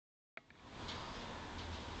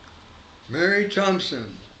Mary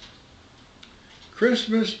Thompson,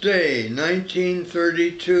 Christmas Day,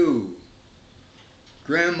 1932.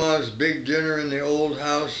 Grandma's big dinner in the old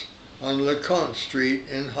house on LeConte Street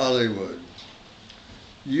in Hollywood.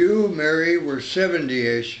 You, Mary, were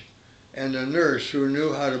 70-ish and a nurse who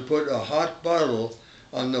knew how to put a hot bottle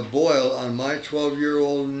on the boil on my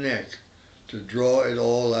 12-year-old neck to draw it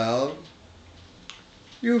all out.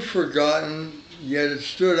 You've forgotten, yet it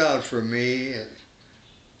stood out for me,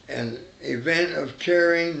 an event of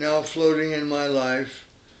caring now floating in my life,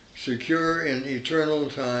 secure in eternal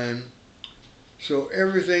time. So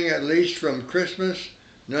everything, at least from Christmas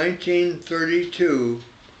 1932,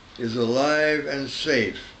 is alive and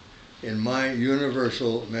safe in my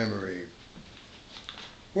universal memory.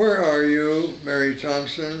 Where are you, Mary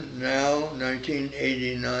Thompson, now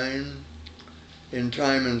 1989, in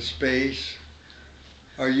time and space?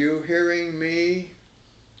 Are you hearing me?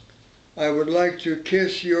 I would like to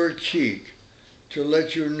kiss your cheek to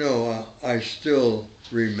let you know I still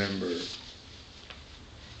remember.